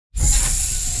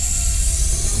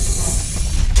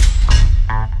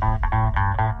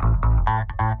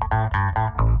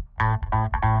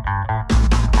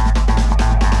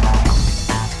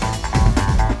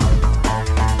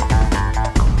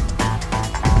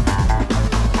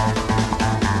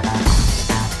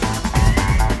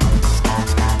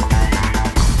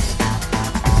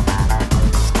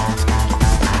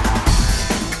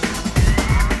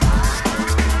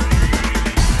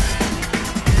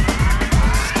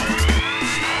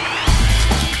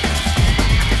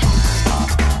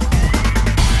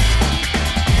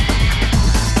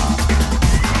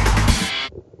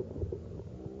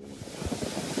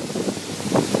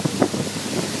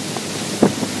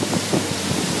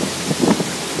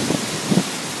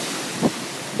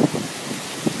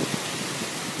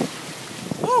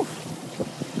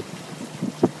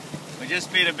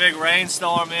just beat a big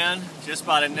rainstorm in, just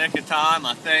by the nick of time,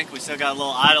 I think. We still got a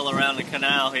little idle around the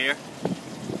canal here.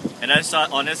 And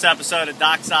on this episode of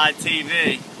DockSide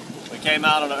TV, we came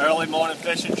out on an early morning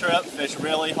fishing trip, fished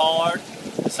really hard,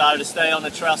 decided to stay on the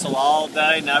trestle all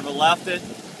day, never left it,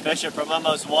 fishing from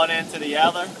almost one end to the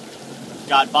other.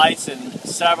 Got bites in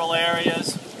several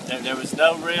areas. There was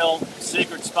no real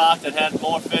secret spot that had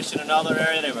more fish in another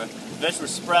area. Fish were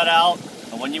spread out,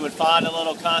 and when you would find a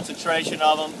little concentration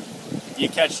of them, you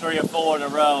catch 3 or 4 in a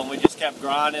row, and we just kept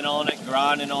grinding on it.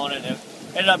 It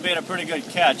ended up being a pretty good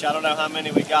catch. I don't know how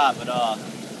many we got, but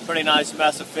pretty nice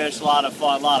mess of fish, a lot of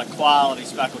fun, a lot of quality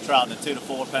speckled trout in the 2 to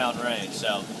 4 pound range.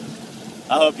 So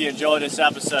I hope you enjoyed this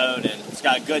episode, and it's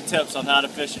got good tips on how to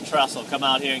fish a trestle. Come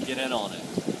out here and get in on it.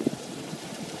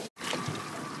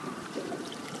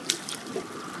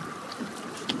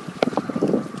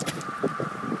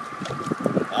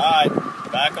 Alright,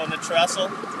 back on the trestle.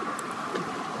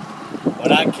 We're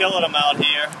not killing them out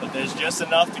here, but there's just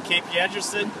enough to keep you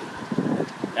interested.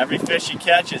 Every fish you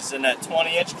catch is in that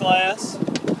 20-inch class.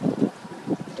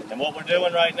 And what we're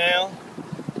doing right now,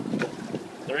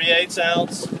 3/8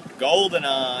 ounce golden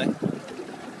eye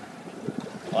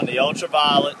on the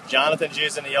ultraviolet. Jonathan's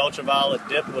using the ultraviolet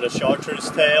dip with a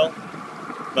chartreuse tail.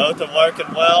 Both are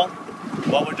working well.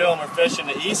 What we're doing, we're fishing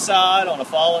the east side on a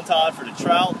falling tide for the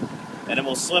trout, and then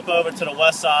we'll slip over to the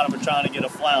west side and we're trying to get a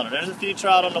flounder. There's a few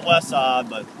trout on the west side,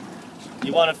 but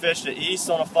you want to fish the east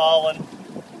on a falling,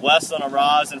 west on a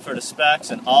rising for the specks,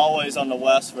 and always on the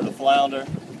west for the flounder.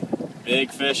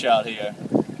 Big fish out here.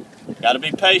 Got to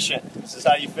be patient. This is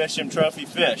how you fish them trophy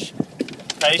fish.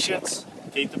 Patience,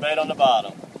 keep the bait on the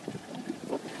bottom.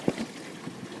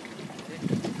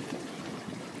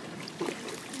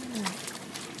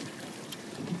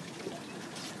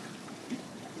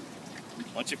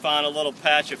 Once you find a little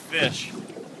patch of fish,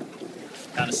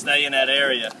 kind of stay in that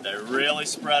area. They're really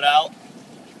spread out.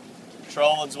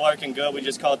 Trolling's working good. We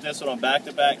just caught this one on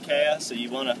back-to-back casts. So you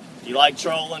like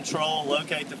trolling,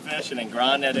 locate the fish, and then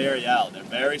grind that area out. They're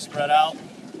very spread out,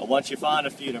 but once you find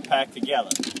a few, they're packed together.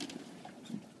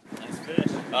 Nice fish.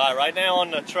 All right, right now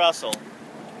on the trestle.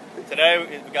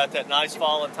 Today we got that nice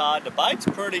falling tide. The bite's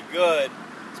pretty good.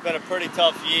 It's been a pretty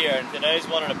tough year, and today's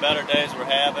one of the better days we're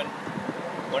having.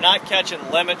 We're not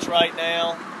catching limits right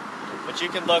now, but you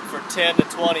can look for 10 to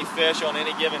 20 fish on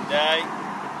any given day.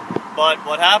 But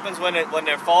what happens when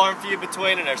they're far and few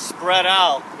between and they're spread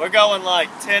out, we're going like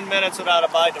 10 minutes without a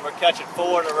bite and we're catching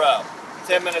 4 in a row.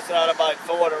 10 minutes without a bite,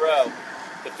 4 in a row.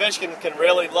 The fish can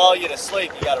really lull you to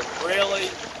sleep. You got to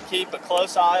really keep a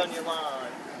close eye on your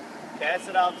line. Cast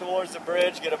it out towards the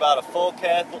bridge, get about a full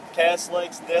cast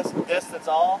length distance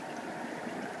off.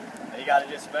 And you got to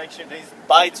just make sure these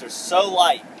bites are so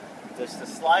light. Just the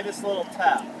slightest little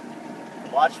tap.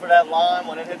 Watch for that line.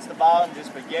 When it hits the bottom,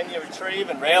 just begin your retrieve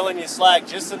and rail in your slack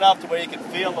just enough to where you can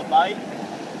feel the bite.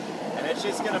 And it's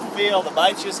just going to feel, the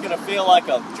bite's just going to feel like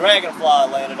a dragonfly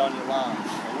landed on your line.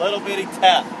 A little bitty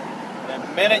tap. And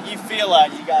the minute you feel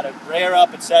that, you got to rear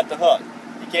up and set the hook.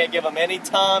 You can't give them any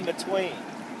time between.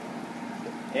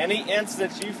 Any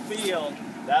instance you feel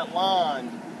that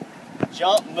line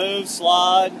jump, move,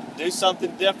 slide, do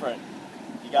something different,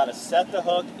 you got to set the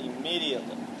hook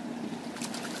immediately.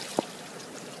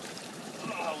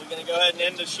 We're going to go ahead and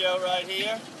end the show right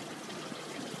here.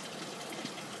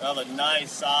 Another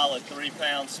nice, solid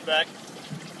 3-pound speck.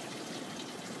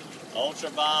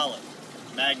 Ultraviolet,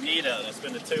 magneto, that's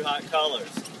been the 2 hot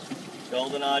colors.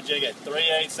 Golden eye jig at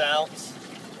 3/8 ounce.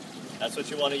 That's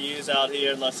what you want to use out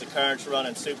here unless the current's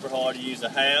running super hard. You use a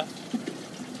half.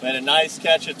 Made a nice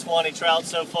catch of 20 trout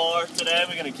so far today.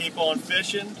 We're going to keep on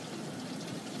fishing.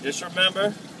 Just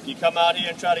remember, if you come out here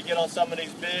and try to get on some of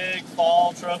these big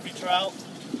fall trophy trout,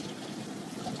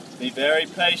 be very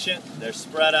patient. They're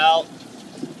spread out.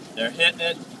 They're hitting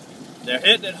it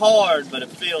hard, but it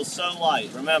feels so light.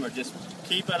 Remember, just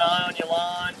keep an eye on your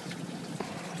line.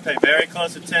 Pay very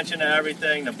close attention to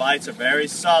everything. The bites are very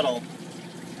subtle.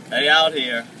 Hey, out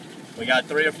here, we got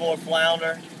 3 or 4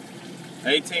 flounder,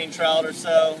 18 trout or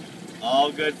so,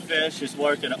 all good fish, just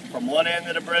working from one end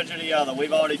of the bridge to the other.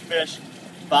 We've already fished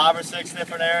 5 or 6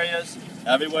 different areas.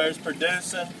 Everywhere's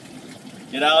producing.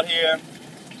 Get out here,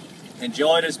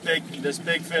 enjoy this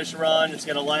big fish run. It's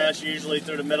going to last usually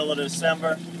through the middle of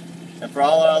December. And for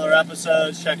all our other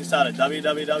episodes, check us out at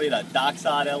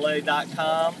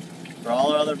www.docksidela.com for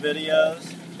all our other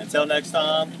videos. Until next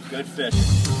time, good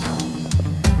fishing.